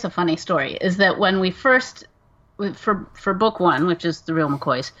 Well, here's a funny story: is that when we first for book one, which is The Real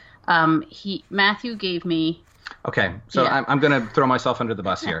McCoys, Matthew gave me. Okay, so Yeah. I'm going to throw myself under the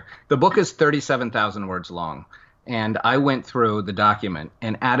bus here. The book is 37,000 words long, and I went through the document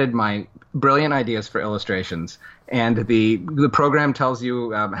and added my brilliant ideas for illustrations. And the program tells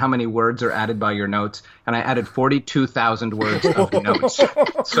you how many words are added by your notes, and I added 42,000 words of notes.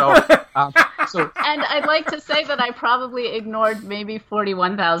 So And I'd like to say that I probably ignored maybe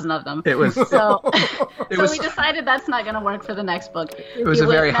 41,000 of them. it was So, It so was- we decided that's not going to work for the next book. It was a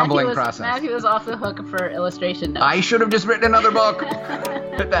very humbling process. Matthew was off the hook for illustration notes. I should have just written another book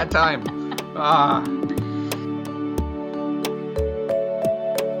at that time.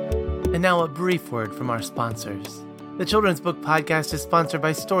 And now a brief word from our sponsors. The Children's Book Podcast is sponsored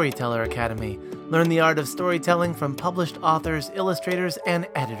by Storyteller Academy. Learn the art of storytelling from published authors, illustrators, and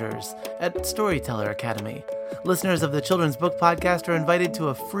editors at Storyteller Academy. Listeners of the Children's Book Podcast are invited to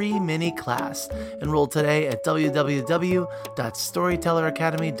a free mini class. Enroll today at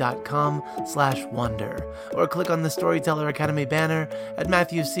www.storytelleracademy.com/wonder or click on the Storyteller Academy banner at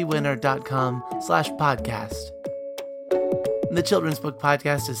matthewcwinner.com/podcast. The Children's Book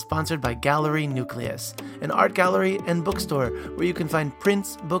Podcast is sponsored by Gallery Nucleus, an art gallery and bookstore where you can find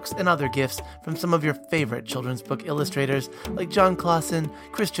prints, books, and other gifts from some of your favorite children's book illustrators like John Clausen,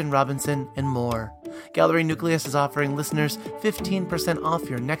 Christian Robinson, and more. Gallery Nucleus is offering listeners 15% off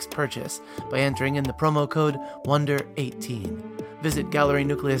your next purchase by entering in the promo code WONDER18. Visit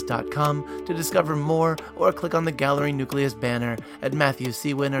GalleryNucleus.com to discover more or click on the Gallery Nucleus banner at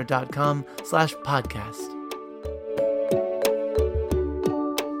MatthewCWinner.com/podcast.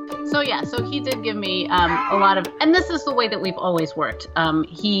 So he did give me a lot of, and this is the way that we've always worked.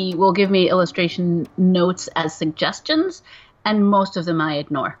 He will give me illustration notes as suggestions, and most of them I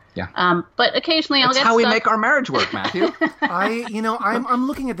ignore. Yeah. But occasionally I'll That's get how we stuff. make our marriage work, Matthew. I'm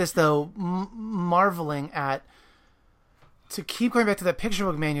looking at this though, marveling at, to keep going back to that picture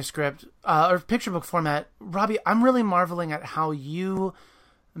book manuscript or picture book format, Robbie. I'm really marveling at how you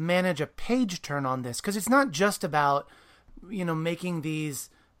manage a page turn on this, because it's not just about making these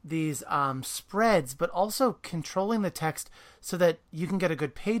spreads, but also controlling the text so that you can get a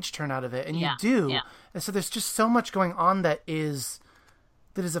good page turn out of it, and you do. Yeah. And so there's just so much going on that is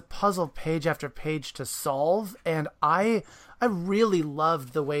a puzzle page after page to solve. And I really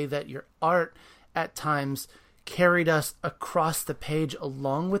loved the way that your art at times carried us across the page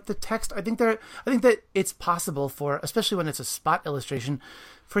along with the text. I think that it's possible for, especially when it's a spot illustration,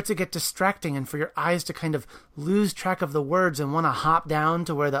 for it to get distracting and for your eyes to kind of lose track of the words and want to hop down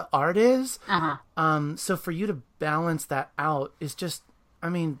to where the art is. So for you to balance that out is just,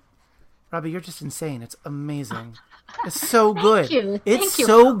 Robbie, you're just insane. It's amazing. It's so good. Thank you. It's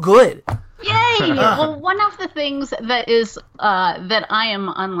so good. Yay! Well, one of the things that is that I am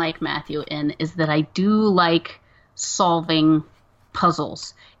unlike Matthew in is that I do like solving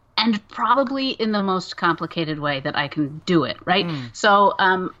puzzles, and probably in the most complicated way that I can do it. Right. So,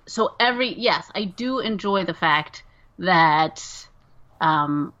 I do enjoy the fact that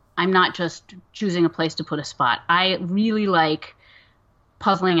I'm not just choosing a place to put a spot. I really like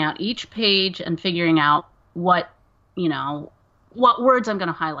puzzling out each page and figuring out what words I'm going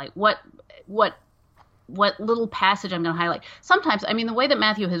to highlight, what little passage I'm going to highlight. Sometimes, the way that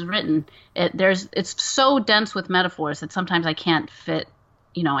Matthew has written it, it's so dense with metaphors that sometimes I can't fit,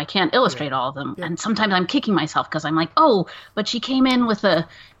 I can't illustrate all of them. Yeah. And sometimes I'm kicking myself because I'm like, oh, but she came in with a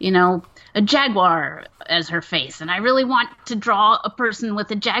jaguar as her face, and I really want to draw a person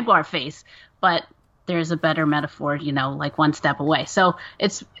with a jaguar face, but there's a better metaphor, like one step away. So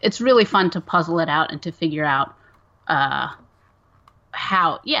it's really fun to puzzle it out and to figure out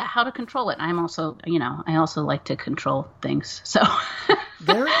how to control it. I'm also, I also like to control things. So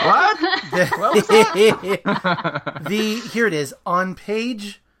What? Here it is on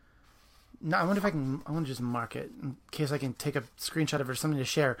page. No, I wonder if I want to just mark it in case I can take a screenshot of it or something to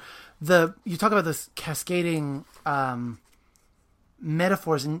share. You talk about this cascading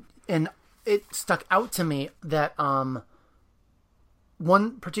metaphors, and it stuck out to me that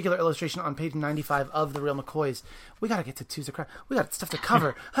one particular illustration on page 95 of The Real McCoys. We got to get to Tuesday Crap. We got stuff to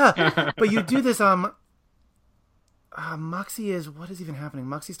cover. But you do this, Moxie is, what is even happening?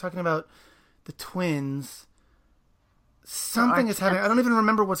 Moxie's talking about the twins. Something is happening. I don't even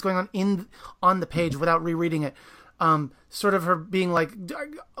remember what's going on the page without rereading it. Sort of her being like,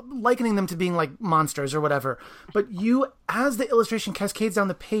 likening them to being like monsters or whatever. But you, as the illustration cascades down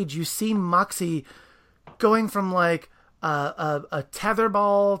the page, you see Moxie going from like, a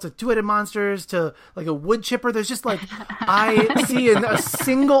tetherball to two-headed monsters to like a wood chipper. There's just like, I see in a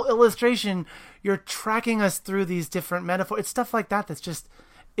single illustration, you're tracking us through these different metaphors. It's stuff like that. That's just,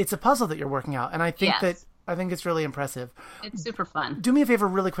 it's a puzzle that you're working out. And I think I think it's really impressive. It's super fun. Do me a favor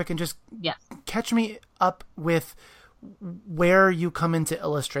really quick and just catch me up with where you come into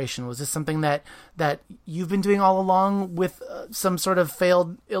illustration. Was this something that you've been doing all along with some sort of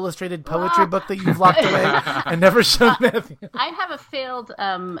failed illustrated poetry book that you've locked away and never shown Matthew? I have a failed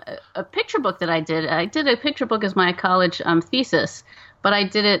a picture book that I did. I did a picture book as my college thesis, but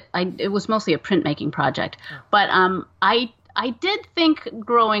it was mostly a printmaking project. But I did think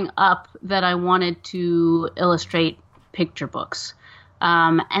growing up that I wanted to illustrate picture books.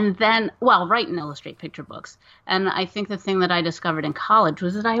 And then, write and illustrate picture books. And I think the thing that I discovered in college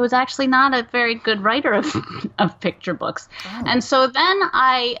was that I was actually not a very good writer of picture books. Oh. And so then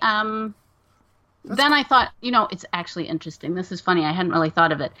I thought, it's actually interesting. This is funny. I hadn't really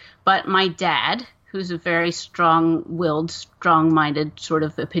thought of it. But my dad, who's a very strong-willed, strong-minded, sort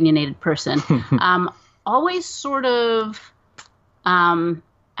of opinionated person, always sort of...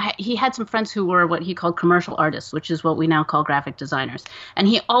 he had some friends who were what he called commercial artists, which is what we now call graphic designers. And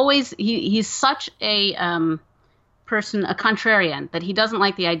he's such a person, a contrarian, that he doesn't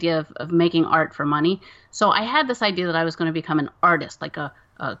like the idea of making art for money. So I had this idea that I was going to become an artist, like a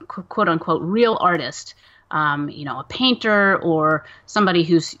quote unquote real artist, a painter or somebody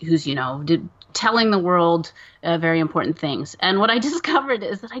who's telling the world very important things. And what I discovered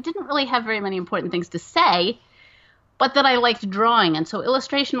is that I didn't really have very many important things to say, but that I liked drawing. And so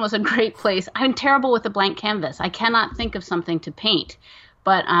illustration was a great place. I'm terrible with a blank canvas. I cannot think of something to paint.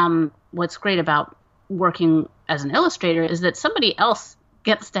 But what's great about working as an illustrator is that somebody else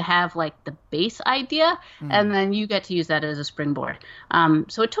gets to have like the base idea, and then you get to use that as a springboard.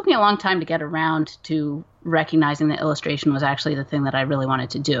 So it took me a long time to get around to recognizing that illustration was actually the thing that I really wanted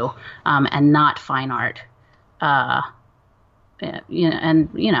to do, and not fine art. I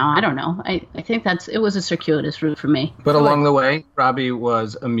don't know. I think it was a circuitous route for me. But along the way, Robbie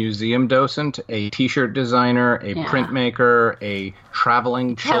was a museum docent, a T-shirt designer, a printmaker, a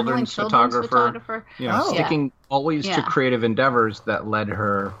traveling children's photographer. Sticking always to creative endeavors that led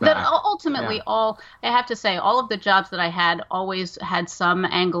her back. That ultimately I have to say, all of the jobs that I had always had some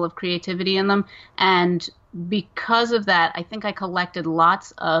angle of creativity in them. And because of that, I think I collected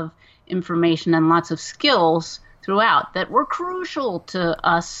lots of information and lots of skills throughout that were crucial to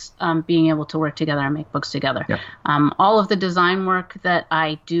us being able to work together and make books together. Yeah. All of the design work that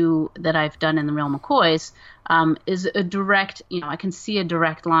I've done in the Real McCoys is a direct, I can see a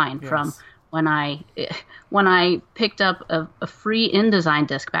direct line from when I picked up a free InDesign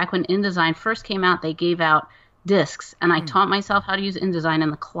disc. Back when InDesign first came out, they gave out discs, and I taught myself how to use InDesign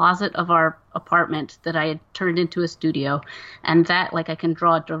in the closet of our apartment that I had turned into a studio. And that, I can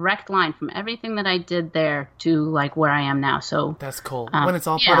draw a direct line from everything that I did there to where I am now. So that's cool. When it's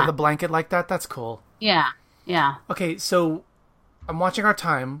all part of the blanket like that, that's cool. Yeah. Okay, so I'm watching our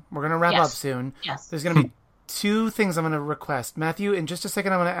time. We're going to wrap up soon. Yes. There's going to be two things I'm going to request. Matthew, in just a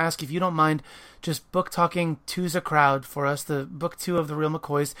second, I'm going to ask if you don't mind just book talking Two's a Crowd for us, the book 2 of The Real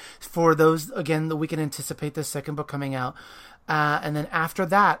McCoys, for those, again, that we can anticipate the second book coming out. And then after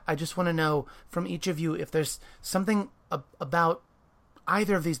that, I just want to know from each of you if there's something about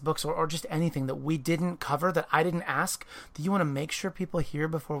either of these books or just anything that we didn't cover, that I didn't ask, that you want to make sure people hear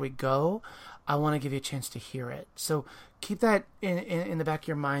before we go. I want to give you a chance to hear it. So keep that in the back of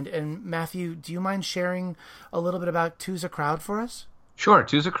your mind. And Matthew, do you mind sharing a little bit about Two's a Crowd for us? Sure.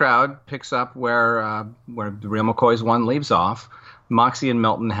 Two's a Crowd picks up where The Real McCoys 1 leaves off. Moxie and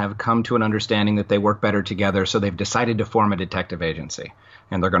Milton have come to an understanding that they work better together, so they've decided to form a detective agency.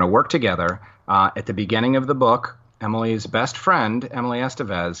 And they're going to work together. At the beginning of the book, Emily's best friend, Emily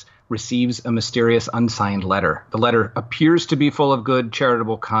Estevez, receives a mysterious unsigned letter. The letter appears to be full of good,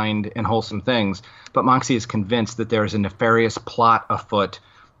 charitable, kind, and wholesome things, but Moxie is convinced that there is a nefarious plot afoot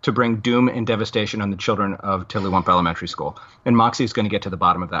to bring doom and devastation on the children of Tiddlywump Elementary School. And Moxie is going to get to the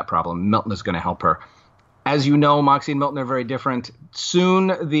bottom of that problem. Milton is going to help her. As you know, Moxie and Milton are very different.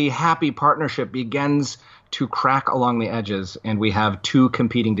 Soon the happy partnership begins to crack along the edges, and we have two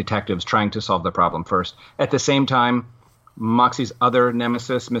competing detectives trying to solve the problem first. At the same time, Moxie's other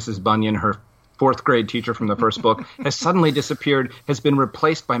nemesis, Mrs. Bunyan, her fourth grade teacher from the first book, has suddenly disappeared, has been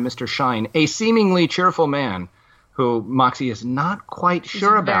replaced by Mr. Shine, a seemingly cheerful man who Moxie is not quite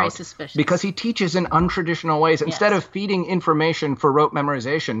sure about because he teaches in untraditional ways. Instead of feeding information for rote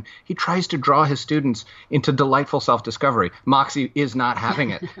memorization, he tries to draw his students into delightful self-discovery. Moxie is not having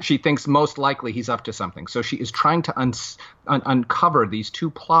it. She thinks most likely he's up to something. So she is trying to uncover these two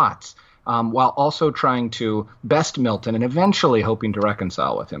plots while also trying to best Milton and eventually hoping to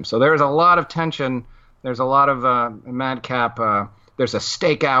reconcile with him. So there's a lot of tension. There's a lot of madcap. There's a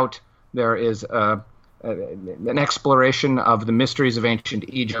stakeout. There is an exploration of the mysteries of ancient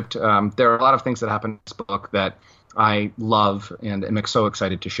Egypt. There are a lot of things that happen in this book that I love and am so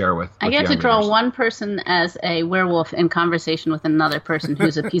excited to share with I get to draw readers. one person as a werewolf in conversation with another person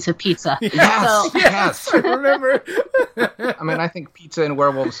who's a piece of pizza. Yes, So, yes. Remember? I mean, I think pizza and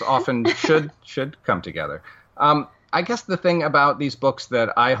werewolves often should come together. I guess the thing about these books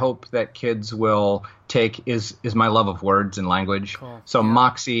that I hope that kids will take is my love of words and language. Cool. So Yeah.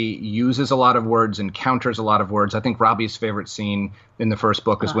 Moxie uses a lot of words, encounters a lot of words. I think Robbie's favorite scene in the first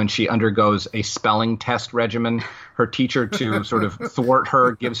book is when she undergoes a spelling test regimen. Her teacher, to sort of thwart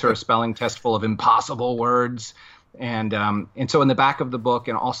her, gives her a spelling test full of impossible words. And so in the back of the book,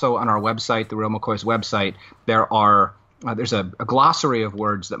 and also on our website, the Real McCoy's website, there's a glossary of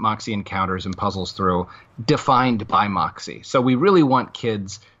words that Moxie encounters and puzzles through, defined by Moxie. So we really want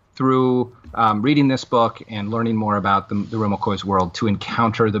kids, through reading this book and learning more about the Real McCoy's world, to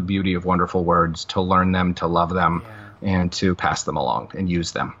encounter the beauty of wonderful words, to learn them, to love them, and to pass them along and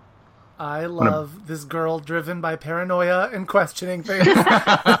use them. I love this girl driven by paranoia and questioning things.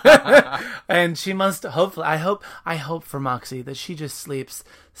 And she must hopefully, I hope for Moxie that she just sleeps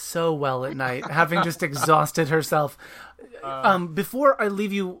so well at night, having just exhausted herself. Before I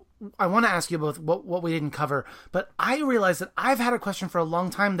leave you, I want to ask you both what we didn't cover, but I realized that I've had a question for a long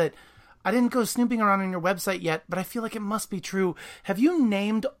time that I didn't go snooping around on your website yet, but I feel like it must be true. Have you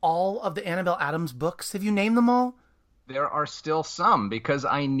named all of the Annabelle Adams books? Have you named them all? There are still some, because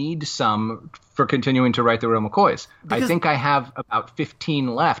I need some for continuing to write the Real McCoys. I think I have about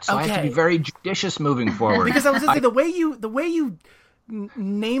 15 left, so I have to be very judicious moving forward. Because I was going to say, the way you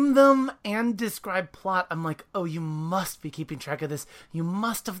name them and describe plot, I'm like, oh, you must be keeping track of this. You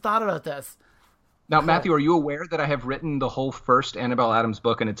must have thought about this. Now, Matthew, are you aware that I have written the whole first Annabelle Adams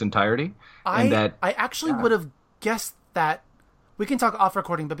book in its entirety? I actually would have guessed that. We can talk off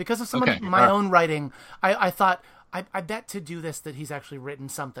recording, but because of some of my own writing, I thought, I bet to do this that he's actually written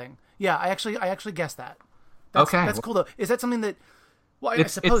something. Yeah, I actually guessed that. That's cool, though. Is that something that... Well, I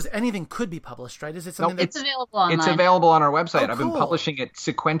suppose anything could be published, right? Is it something it's available online? It's available on our website. Oh, I've been cool. publishing it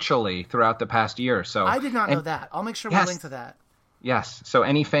sequentially throughout the past year. So I did not know that. I'll make sure we link to that. Yes. So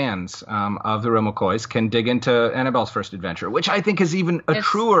any fans of the Real McCoys can dig into Annabelle's first adventure, which I think is even a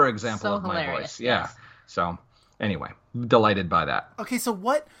truer example of my voice. Yeah. Yes. So anyway, delighted by that. Okay, so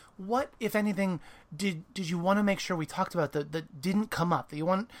what if anything did you want to make sure we talked about that didn't come up, that you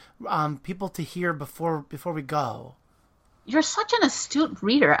want people to hear before we go? You're such an astute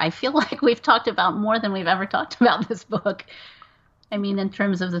reader. I feel like we've talked about more than we've ever talked about this book. I mean, in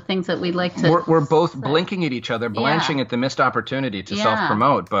terms of the things that we'd like to... We're both blinking at each other, blanching at the missed opportunity to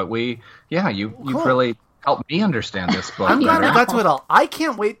self-promote. But you've really helped me understand this book. I'm glad we got to it all. I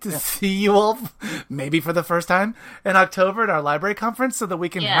can't wait to see you all, maybe for the first time, in October at our library conference so that we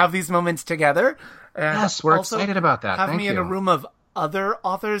can have these moments together. And yes, we're also excited about that. Have me in a room of other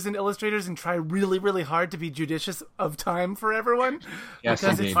authors and illustrators and try really, really hard to be judicious of time for everyone. Yes,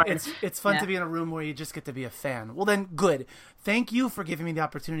 because indeed. it's fun to be in a room where you just get to be a fan. Well, then, good. Thank you for giving me the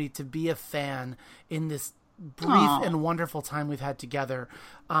opportunity to be a fan in this brief and wonderful time we've had together.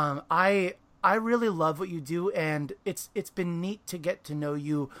 I really love what you do, and it's been neat to get to know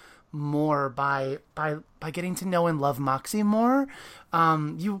you more by getting to know and love Moxie more.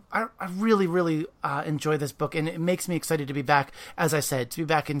 I really, really enjoy this book, and it makes me excited to be back, as I said, to be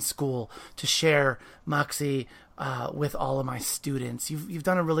back in school, to share Moxie with all of my students. You've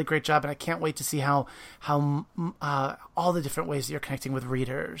done a really great job, and I can't wait to see how all the different ways that you're connecting with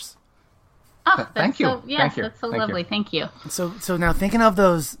readers. Oh, thank you. Yes, Thank you. that's so Thank lovely. you. Thank you. So now thinking of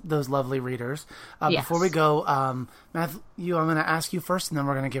those lovely readers, Yes. before we go, Matthew, I'm going to ask you first, and then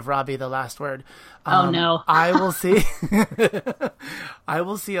we're going to give Robbie the last word. Oh no! I will see. I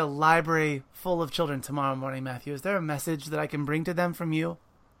will see a library full of children tomorrow morning. Matthew, is there a message that I can bring to them from you?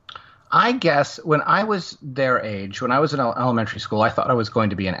 I guess when I was their age, when I was in elementary school, I thought I was going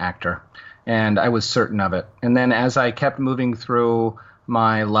to be an actor, and I was certain of it. And then as I kept moving through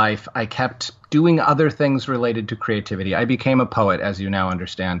my life, I kept doing other things related to creativity. I became a poet, as you now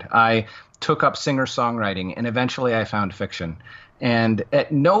understand. I took up singer-songwriting, and eventually I found fiction. And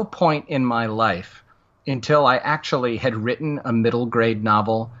at no point in my life, until I actually had written a middle-grade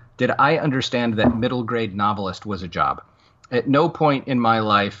novel, did I understand that middle-grade novelist was a job. At no point in my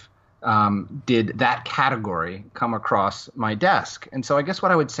life did that category come across my desk. And so I guess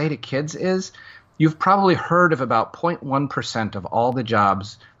what I would say to kids is, you've probably heard of about 0.1% of all the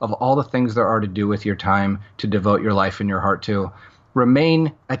jobs, of all the things there are to do with your time, to devote your life and your heart to.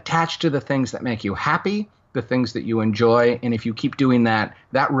 remain attached to the things that make you happy, the things that you enjoy. And if you keep doing that,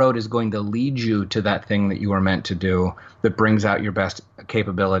 that road is going to lead you to that thing that you are meant to do, that brings out your best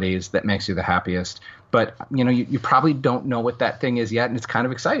capabilities, that makes you the happiest. But, you probably don't know what that thing is yet, and it's kind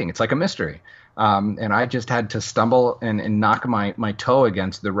of exciting. It's like a mystery. And I just had to stumble and knock my toe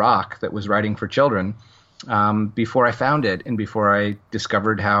against the rock that was writing for children before I found it and before I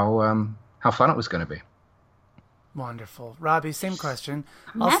discovered how fun it was going to be. Wonderful. Robbie, same question.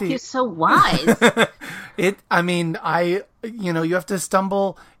 Matthew's so wise. You have to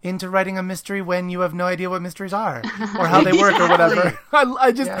stumble into writing a mystery when you have no idea what mysteries are or how they work or whatever.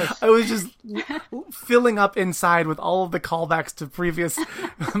 I was just filling up inside with all of the callbacks to previous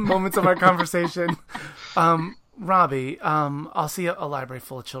moments of our conversation. Robbie, I'll see a library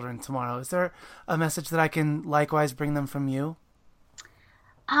full of children tomorrow. Is there a message that I can likewise bring them from you?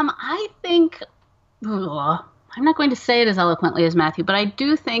 I think... I'm not going to say it as eloquently as Matthew, but I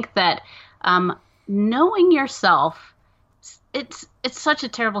do think that knowing yourself, it's such a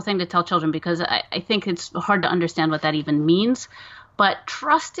terrible thing to tell children because I think it's hard to understand what that even means. But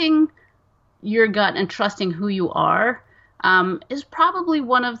trusting your gut and trusting who you are is probably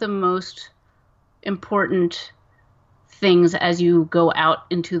one of the most important things as you go out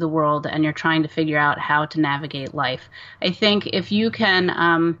into the world and you're trying to figure out how to navigate life. I think if you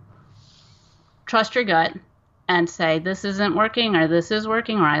can trust your gut and say, this isn't working, or this is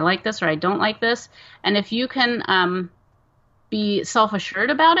working, or I like this, or I don't like this. And if you can be self-assured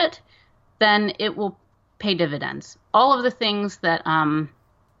about it, then it will pay dividends. All of the things that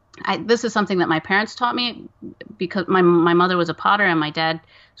this is something that my parents taught me because my mother was a potter and my dad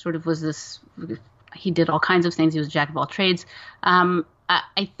sort of was this, he did all kinds of things. He was a jack of all trades. I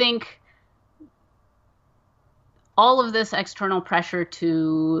think all of this external pressure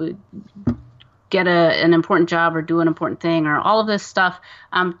to get an important job or do an important thing or all of this stuff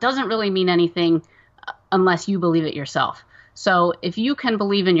doesn't really mean anything unless you believe it yourself. So if you can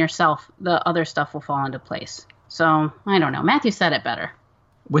believe in yourself, the other stuff will fall into place. So I don't know. Matthew said it better.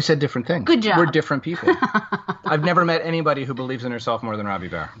 We said different things. Good job. We're different people. I've never met anybody who believes in herself more than Robbie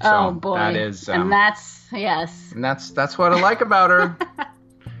Bear. So oh boy. That is, and that's, yes. And that's what I like about her.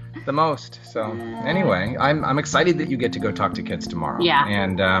 The most. So anyway, I'm excited that you get to go talk to kids tomorrow. Yeah.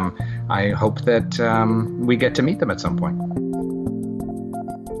 And I hope that we get to meet them at some point.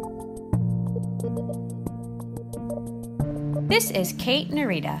 This is Kate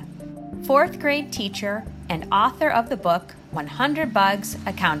Narita, 4th grade teacher and author of the book 100 Bugs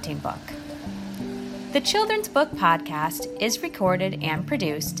Accounting Book. The Children's Book Podcast is recorded and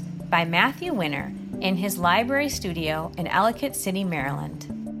produced by Matthew Winner in his library studio in Ellicott City, Maryland.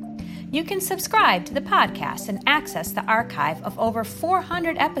 You can subscribe to the podcast and access the archive of over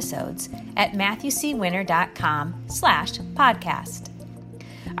 400 episodes at MatthewCWinner.com/podcast.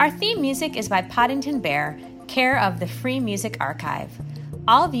 Our theme music is by Poddington Bear, care of the Free Music Archive.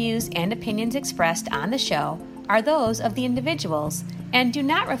 All views and opinions expressed on the show are those of the individuals and do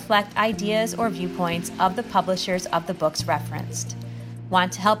not reflect ideas or viewpoints of the publishers of the books referenced.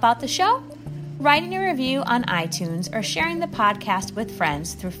 Want to help out the show? Writing a review on iTunes or sharing the podcast with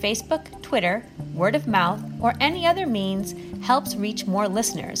friends through Facebook, Twitter, word of mouth, or any other means helps reach more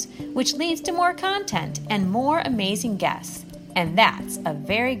listeners, which leads to more content and more amazing guests. And that's a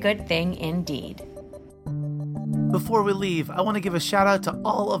very good thing indeed. Before we leave, I want to give a shout out to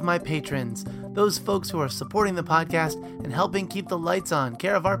all of my patrons, those folks who are supporting the podcast and helping keep the lights on,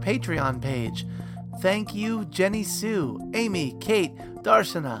 care of our Patreon page. Thank you, Jenny Sue, Amy, Kate,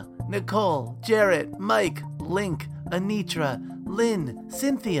 Darshana, Nicole, Jarrett, Mike, Link, Anitra, Lynn,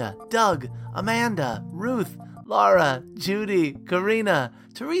 Cynthia, Doug, Amanda, Ruth, Laura, Judy, Karina,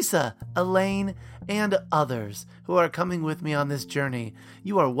 Teresa, Elaine, and others who are coming with me on this journey.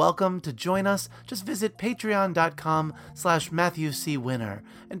 You are welcome to join us. Just visit patreon.com/MatthewCWinner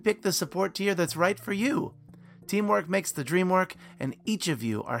and pick the support tier that's right for you. Teamwork makes the dream work, and each of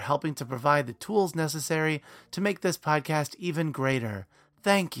you are helping to provide the tools necessary to make this podcast even greater.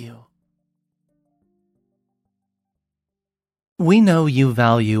 Thank you. We know you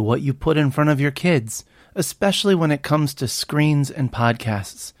value what you put in front of your kids, especially when it comes to screens and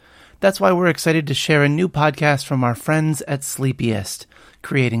podcasts. That's why we're excited to share a new podcast from our friends at Sleepiest,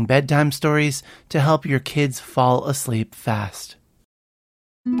 creating bedtime stories to help your kids fall asleep fast.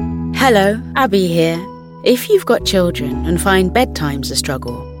 Hello, Abby here. If you've got children and find bedtime's a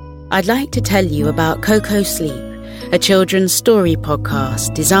struggle, I'd like to tell you about Coco Sleep, a children's story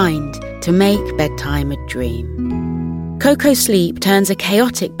podcast designed to make bedtime a dream. Coco Sleep turns a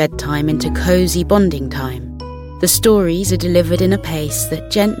chaotic bedtime into cozy bonding time. The stories are delivered in a pace that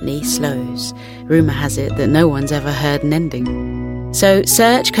gently slows. Rumour has it that no one's ever heard an ending. So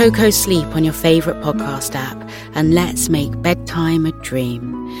search Coco Sleep on your favourite podcast app and let's make bedtime a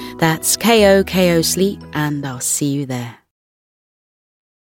dream. That's KOKO Sleep, and I'll see you there.